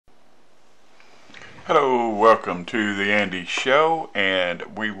Hello, welcome to the Andy Show, and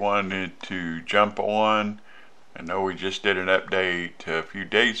we wanted to jump on. I know we just did an update a few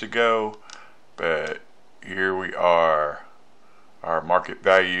days ago, but here we are. Our market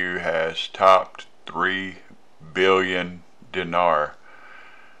value has topped 3 billion dinar.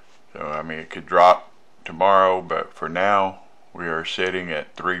 So, I mean, it could drop tomorrow, but for now, we are sitting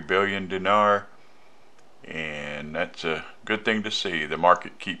at 3 billion dinar, and that's a good thing to see. The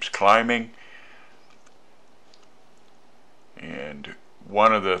market keeps climbing. And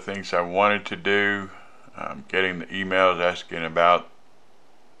one of the things I wanted to do, getting the emails asking about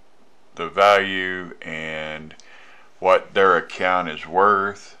the value and what their account is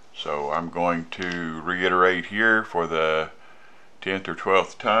worth. So I'm going to reiterate here for the 10th or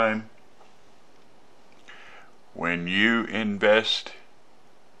 12th time. When you invest,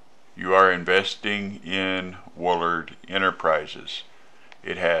 you are investing in Woolard Enterprises.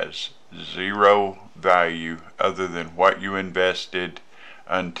 It has zero value other than what you invested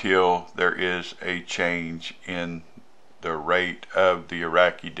until there is a change in the rate of the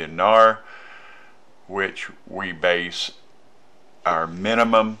Iraqi dinar, which we base our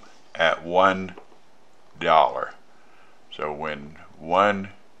minimum at $1. So when $1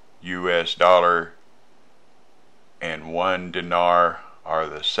 US and 1 dinar are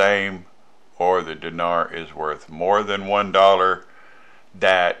the same, or the dinar is worth more than $1,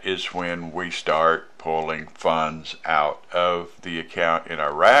 that is when we start pulling funds out of the account in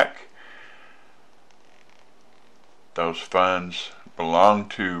Iraq. Those funds belong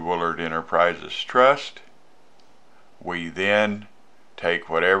to Woolard Enterprises Trust. We then take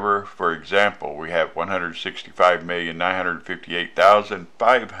whatever, for example, we have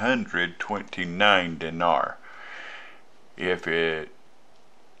 165,958,529 dinar. If it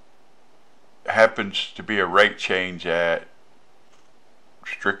happens to be a rate change at,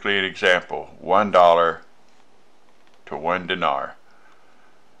 strictly an example, $1 to 1 dinar,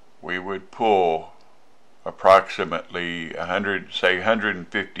 we would pull approximately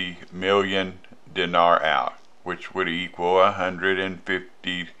 150 million dinar out, which would equal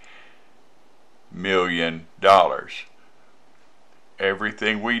 $150 million.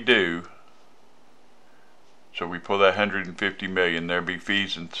 Everything we do, so we pull that 150 million, there'll be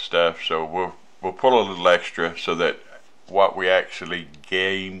fees and stuff, so we'll pull a little extra so that what we actually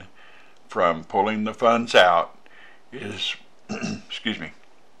gain from pulling the funds out is excuse me,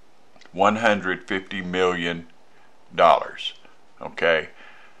 $150 million. Okay,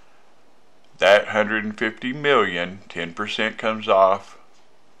 that 150 million, 10% comes off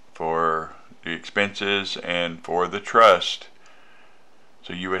for the expenses and for the trust,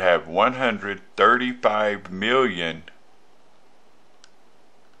 so you would have 135 million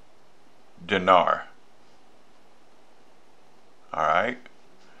dinar. Alright,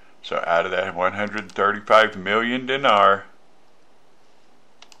 so out of that 135 million dinar,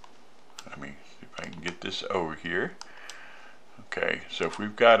 let me see if I can get this over here. Okay, so if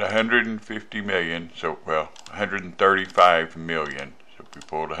we've got 150 million, so, well, 135 million, so if we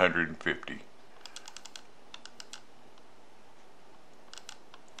pulled 150.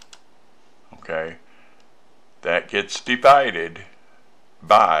 Okay, that gets divided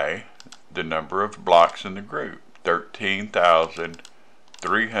by the number of blocks in the group.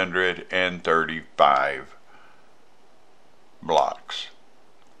 13,335 blocks.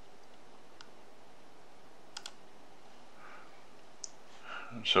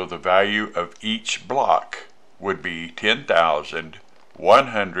 So the value of each block would be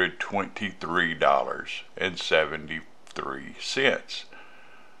 $10,123.73.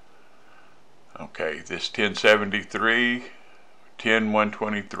 Okay, this 1073,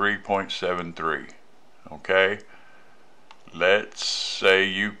 10,123.73. Okay, let's say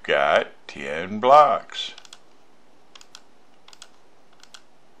you've got 10 blocks.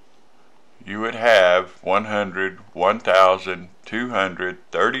 You would have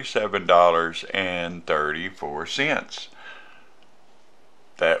 $101,237.34.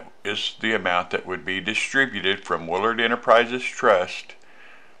 That is the amount that would be distributed from Woolard Enterprises Trust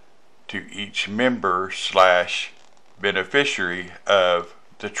to each member / beneficiary of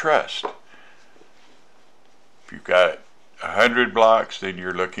the trust. If you've got 100 blocks, then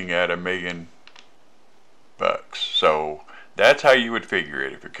you're looking at $1 million. So that's how you would figure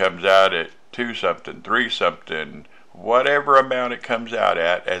it. If it comes out at 2 something, 3 something, whatever amount it comes out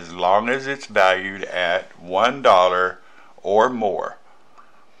at, as long as it's valued at $1 or more,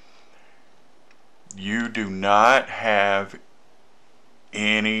 you do not have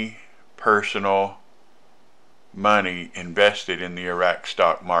any personal money invested in the Iraq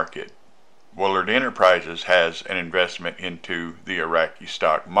stock market. Woolard Enterprises has an investment into the Iraqi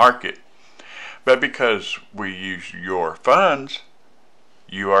stock market, But because we use your funds,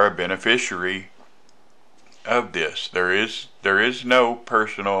 you are a beneficiary of this. There is no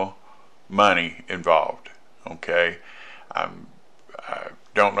personal money involved. Okay, I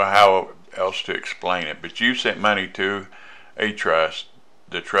don't know how else to explain it, but you sent money to a trust.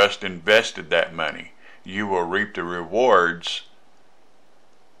 The trust invested that money. You will reap the rewards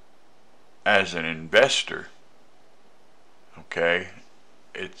as an investor. Okay,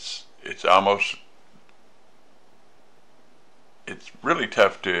 it's really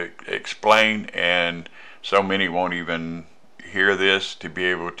tough to explain, and so many won't even hear this to be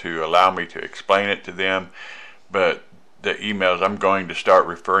able to allow me to explain it to them. But the emails, I'm going to start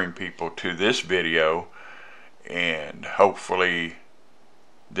referring people to this video, and hopefully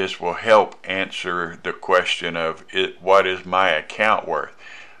this will help answer the question of what is my account worth.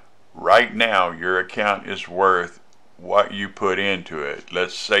 Right now your account is worth what you put into it.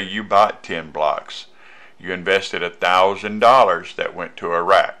 Let's say you bought 10 blocks. You invested $1,000 that went to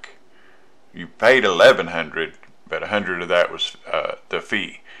Iraq. You paid $1,100, but $100 of that was the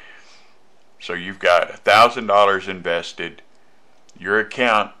fee. So you've got $1,000 invested. Your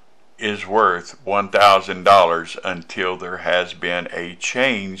account is worth $1,000 until there has been a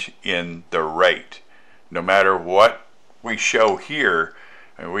change in the rate. No matter what we show here,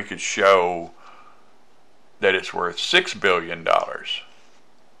 and we could show that it's worth $6 billion.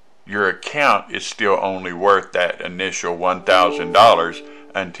 Your account is still only worth that initial $1,000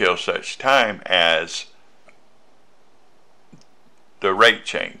 until such time as the rate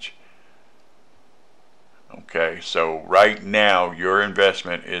change. Okay, so right now your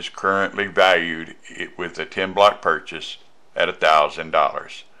investment is currently valued with a 10 block purchase at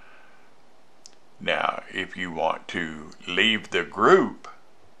 $1,000. Now, if you want to leave the group,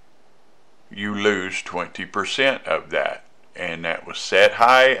 you lose 20% of that, and that was set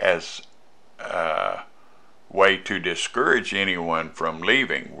high as a way to discourage anyone from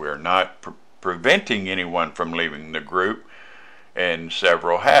leaving. We're not preventing anyone from leaving the group, and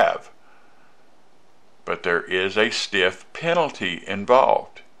several have. But there is a stiff penalty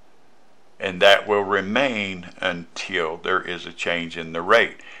involved, and that will remain until there is a change in the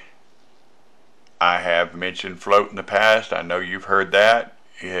rate. I have mentioned float in the past. I know you've heard that.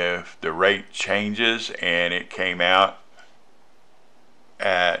 If the rate changes and it came out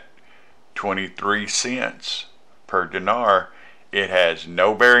at 23 cents per dinar, it has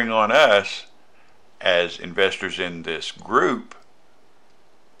no bearing on us as investors in this group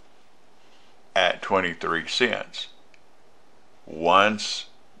at 23 cents. Once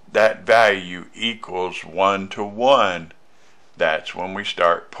that value equals 1 to 1, that's when we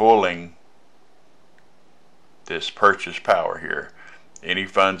start pulling this purchase power here. Any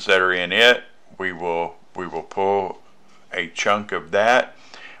funds that are in it, we will pull a chunk of that.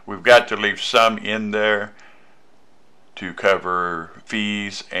 We've got to leave some in there to cover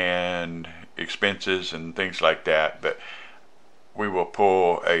fees and expenses and things like that, but we will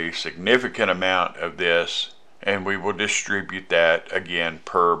pull a significant amount of this, and we will distribute that again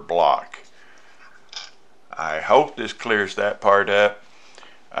per block. I hope this clears that part up.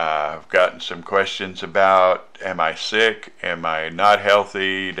 I've gotten some questions about, am I sick? Am I not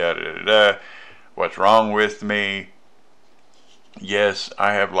healthy? What's wrong with me? Yes,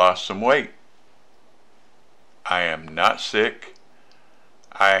 I have lost some weight. I am not sick.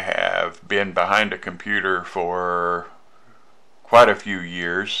 I have been behind a computer for quite a few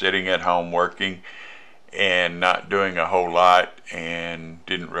years, sitting at home working and not doing a whole lot, and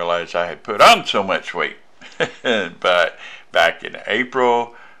didn't realize I had put on so much weight. But back in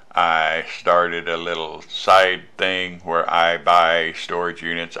April, I started a little side thing where I buy storage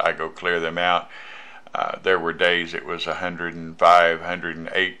units. I go clear them out. There were days it was 105,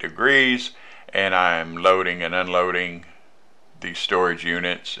 108 degrees, and I'm loading and unloading these storage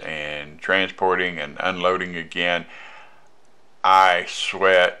units and transporting and unloading again. I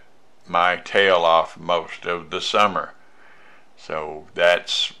sweat my tail off most of the summer. So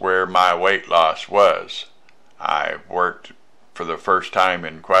that's where my weight loss was. I worked for the first time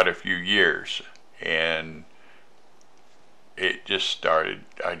in quite a few years, and I just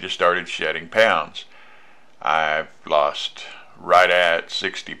started shedding pounds. I've lost right at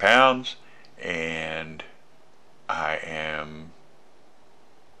 60 pounds, and I am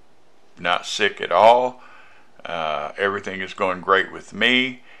not sick at all. Everything is going great with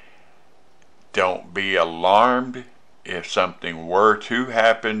me. Don't be alarmed. If something were to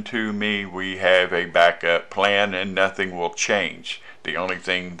happen to me, we have a backup plan, and nothing will change. The only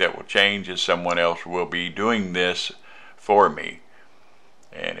thing that will change is someone else will be doing this for me.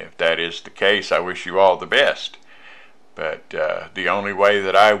 And if that is the case, I wish you all the best. But the only way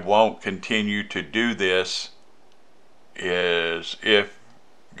that I won't continue to do this is if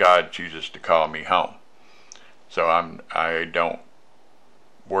God chooses to call me home. So I don't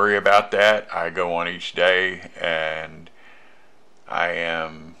worry about that. I go on each day, and I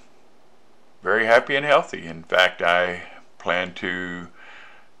am very happy and healthy. In fact, I plan to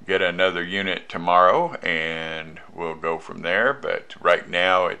get another unit tomorrow, and we'll go from there. But right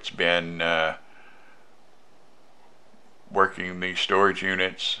now it's been working these storage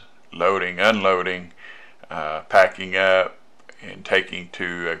units, loading, unloading, packing up, and taking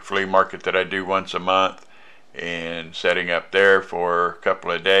to a flea market that I do once a month, and setting up there for a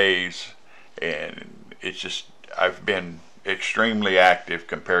couple of days. And it's just, I've been extremely active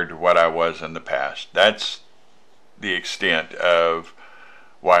compared to what I was in the past. That's the extent of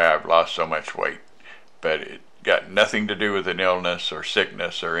why I've lost so much weight. But it got nothing to do with an illness or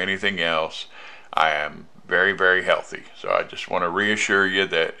sickness or anything else. I am very, very healthy. So I just want to reassure you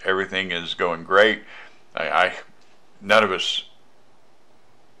that everything is going great. None of us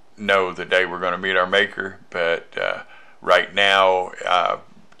know the day we're going to meet our Maker, but right now,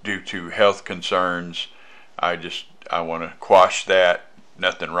 due to health concerns, I want to quash that.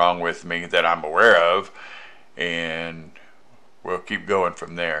 Nothing wrong with me that I'm aware of, and we'll keep going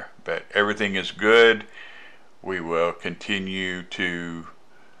from there. But everything is good. We will continue to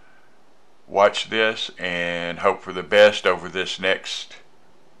watch this and hope for the best over this next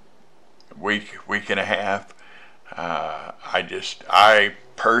week and a half. I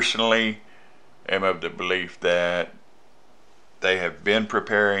personally am of the belief that they have been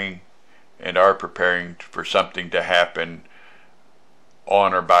preparing and are preparing for something to happen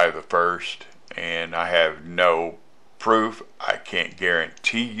on or by the 1st, and I have no proof. I can't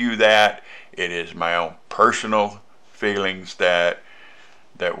guarantee you that. It is my own personal feelings that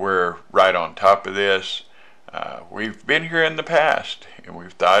we're right on top of this. We've been here in the past, and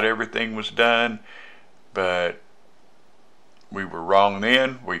we've thought everything was done, but we were wrong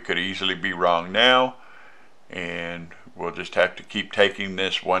then. We could easily be wrong now, and we'll just have to keep taking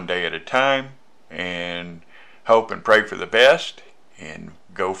this one day at a time and hope and pray for the best and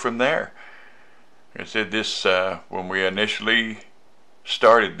go from there. Like I said, this when we initially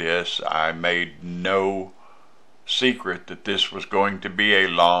started this, I made no secret that this was going to be a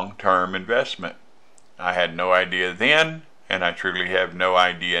long-term investment. I had no idea then, and I truly have no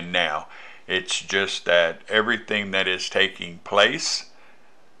idea now. It's just that everything that is taking place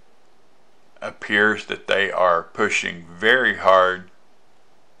appears that they are pushing very hard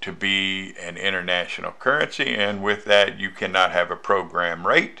to be an international currency, and with that you cannot have a program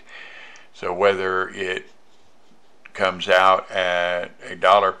rate. So whether it comes out at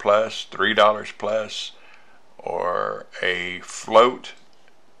 $1 plus, $3 plus, or a float,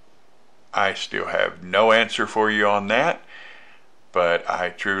 I still have no answer for you on that. But I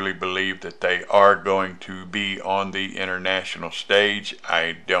truly believe that they are going to be on the international stage.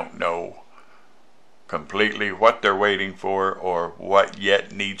 I don't know completely what they're waiting for or what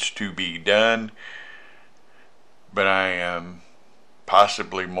yet needs to be done, but I am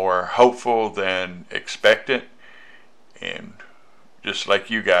possibly more hopeful than expectant. And just like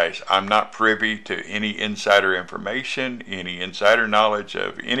you guys, I'm not privy to any insider information, any insider knowledge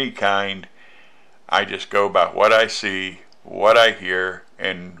of any kind. I just go by what I see, what I hear,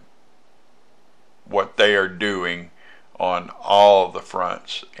 and what they are doing on all the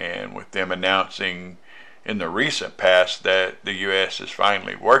fronts. And with them announcing in the recent past that the U.S. is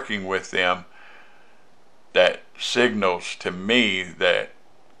finally working with them, that signals to me that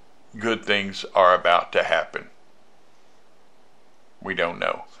good things are about to happen. We don't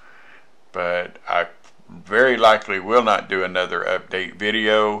know, but I very likely will not do another update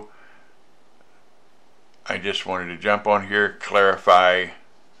video. I just wanted to jump on here, clarify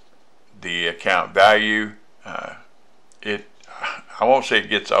the account value. I won't say it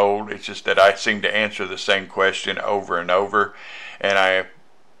gets old, it's just that I seem to answer the same question over and over, and I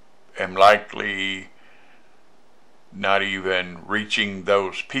am likely not even reaching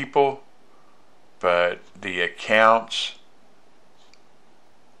those people, but the accounts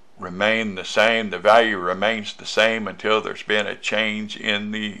remain the same. The value remains the same until there's been a change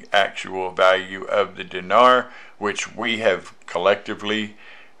in the actual value of the dinar, which we have collectively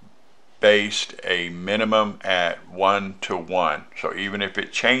based a minimum at 1 to 1. So even if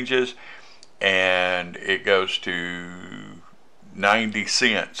it changes and it goes to 90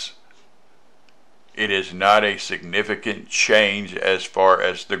 cents, it is not a significant change as far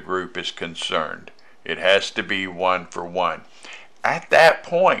as the group is concerned. It has to be 1 for 1. At that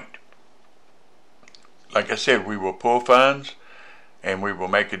point, like I said, we will pull funds and we will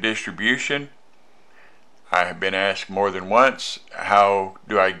make a distribution. I have been asked more than once, how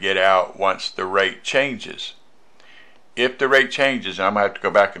do I get out once the rate changes? If the rate changes, I'm going to have to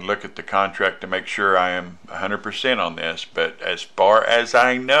go back and look at the contract to make sure I am 100% on this, but as far as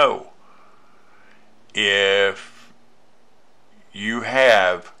I know, if you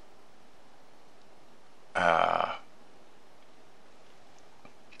have an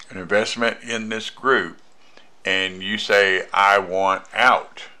investment in this group and you say, I want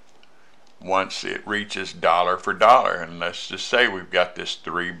out once it reaches dollar for dollar, and let's just say we've got this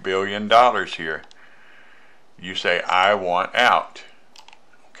 $3 billion here, you say, I want out.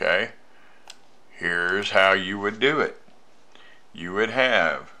 Okay, here's how you would do it. You would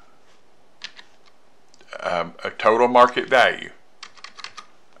have a total market value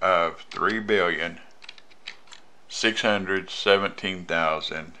of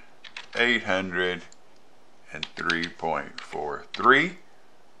 $3,617,803.43.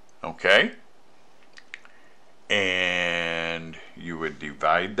 Okay, and you would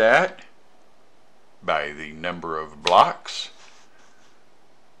divide that by the number of blocks,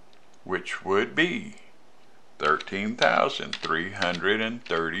 which would be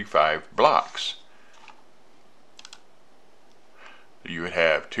 13,335 blocks. You would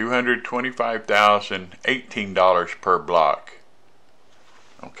have $225,018 per block.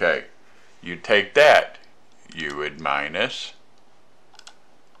 Okay, you'd take that, you would minus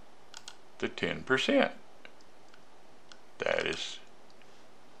the 10%. That is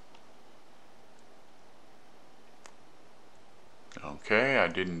okay. I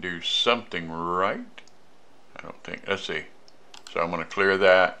didn't do something right, I don't think. Let's see. So I'm going to clear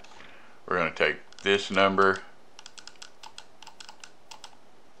that. We're going to take this number.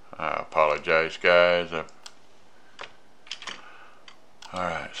 I apologize, guys.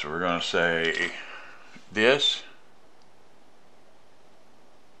 Alright, so we're going to say this,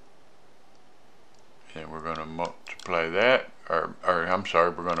 and we're going to multiply that, or I'm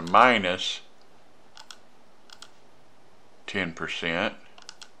sorry, we're going to minus 10%.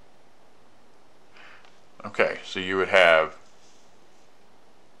 Okay, so you would have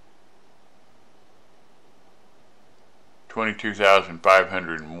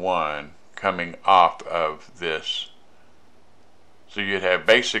 22,501 coming off of this. So you'd have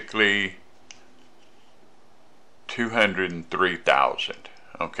basically 203,000.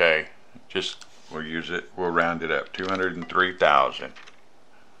 Okay, just we'll use it, we'll round it up, 203,000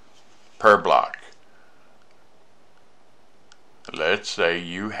 per block. Let's say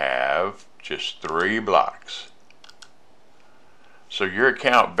you have just 3 blocks. So your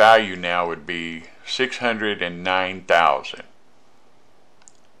account value now would be 609,000.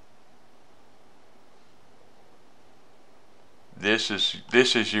 This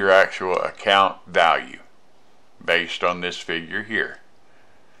is your actual account value based on this figure here.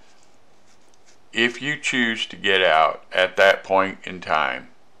 If you choose to get out at that point in time,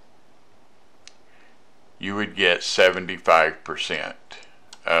 you would get 75%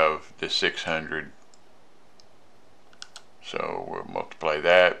 of the 600. So we'll multiply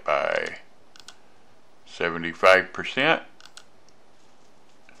that by 75%.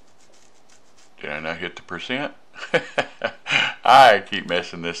 Did I not hit the percent? I keep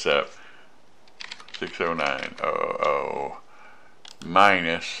messing this up. 609,000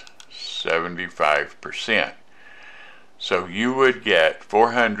 minus 75%. So you would get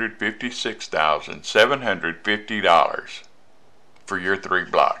 $456,750 for your 3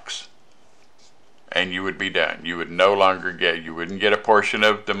 blocks. And you would be done. You would no longer get, you wouldn't get a portion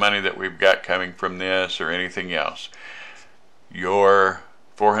of the money that we've got coming from this or anything else. Your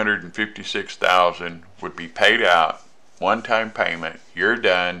 $456,000 would be paid out, one-time payment. You're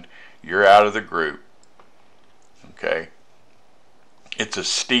done. You're out of the group. Okay. It's a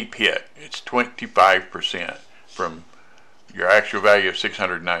steep hit. It's 25% from your actual value of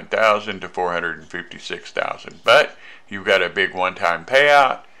 609,000 to 456,000. But you've got a big one-time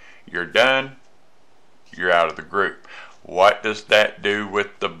payout. You're done. You're out of the group. What does that do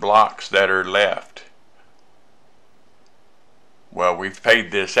with the blocks that are left? Well, we've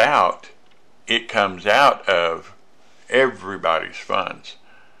paid this out. It comes out of everybody's funds.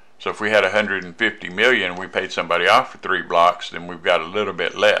 So if we had 150 million, we paid somebody off for 3 blocks, then we've got a little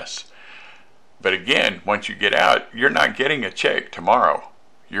bit less. But again, once you get out, you're not getting a check tomorrow.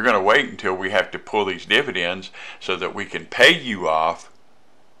 You're going to wait until we have to pull these dividends so that we can pay you off,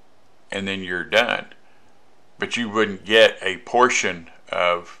 and then you're done. But you wouldn't get a portion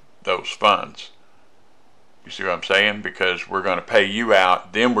of those funds. You see what I'm saying? Because we're going to pay you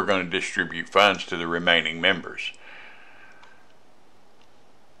out, then we're going to distribute funds to the remaining members.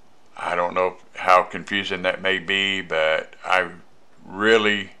 I don't know how confusing that may be, but I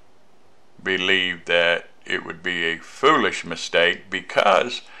really believe that it would be a foolish mistake,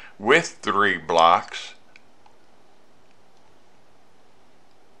 because with 3 blocks,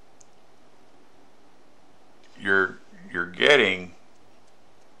 you're getting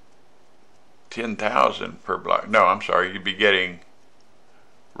 10,000 per block. No, I'm sorry, you'd be getting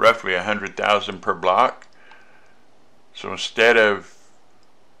roughly 100,000 per block. So instead of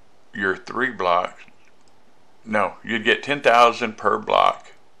your 3 blocks, no, you'd get 10,000 per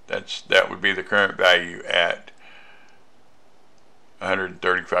block. That would be the current value at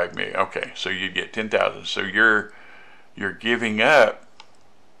 135 million. Okay, so you'd get 10,000. So you're giving up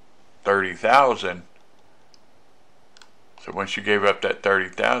 30,000. So once you gave up that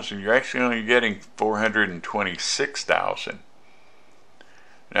 30,000, you're actually only getting 426,000.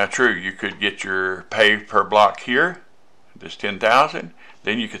 Now, true, you could get your pay per block here, this 10,000.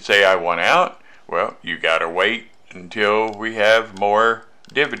 Then you could say I want out. Well, you got to wait until we have more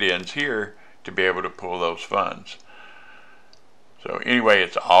dividends here to be able to pull those funds. So anyway,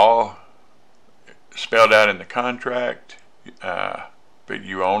 it's all spelled out in the contract, but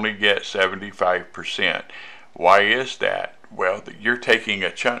you only get 75%. Why is that? Well, you're taking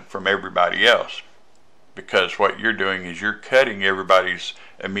a chunk from everybody else, because what you're doing is you're cutting everybody's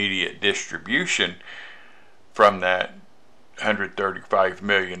immediate distribution from that $135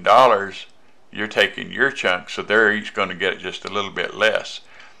 million. You're taking your chunk, so they're each going to get just a little bit less.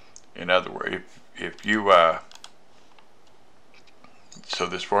 In other words, if you so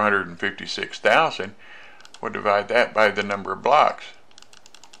this 456,000, we'll divide that by the number of blocks.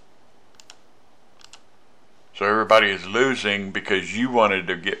 So everybody is losing because you wanted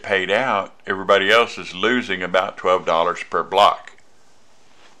to get paid out. Everybody else is losing about $12 per block.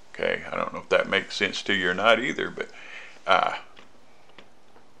 Okay, I don't know if that makes sense to you or not either, but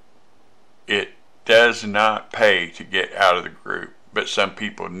it does not pay to get out of the group. But some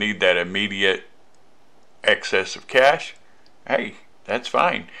people need that immediate excess of cash. Hey, that's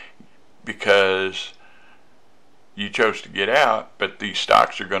fine, because you chose to get out, but these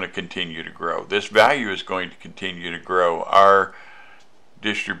stocks are going to continue to grow. This value is going to continue to grow. Our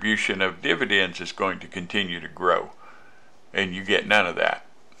distribution of dividends is going to continue to grow, and you get none of that.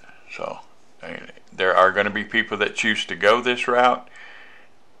 So there are going to be people that choose to go this route,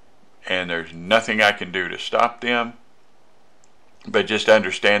 and there's nothing I can do to stop them. But just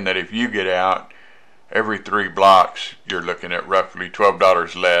understand that if you get out, every 3 blocks, you're looking at roughly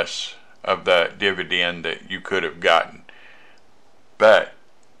 $12 less of the dividend that you could have gotten. But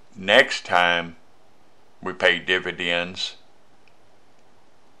next time we pay dividends,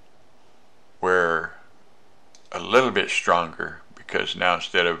 we're a little bit stronger, because now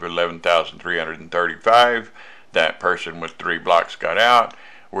instead of 11,335, that person with 3 blocks got out,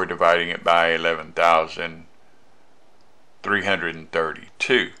 we're dividing it by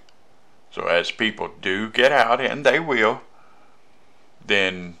 11,332. So as people do get out, and they will,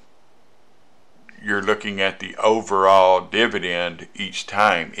 then you're looking at the overall dividend each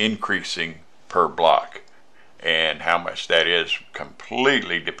time increasing per block. And how much that is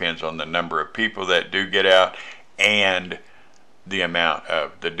completely depends on the number of people that do get out and the amount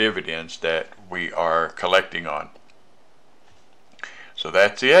of the dividends that we are collecting on. So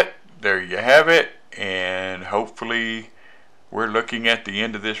that's it. There you have it. And hopefully we're looking at the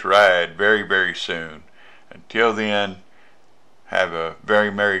end of this ride very, very soon. Until then, have a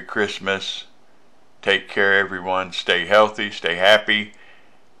very Merry Christmas. Take care, everyone. Stay healthy, stay happy,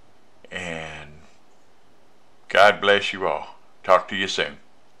 and God bless you all. Talk to you soon.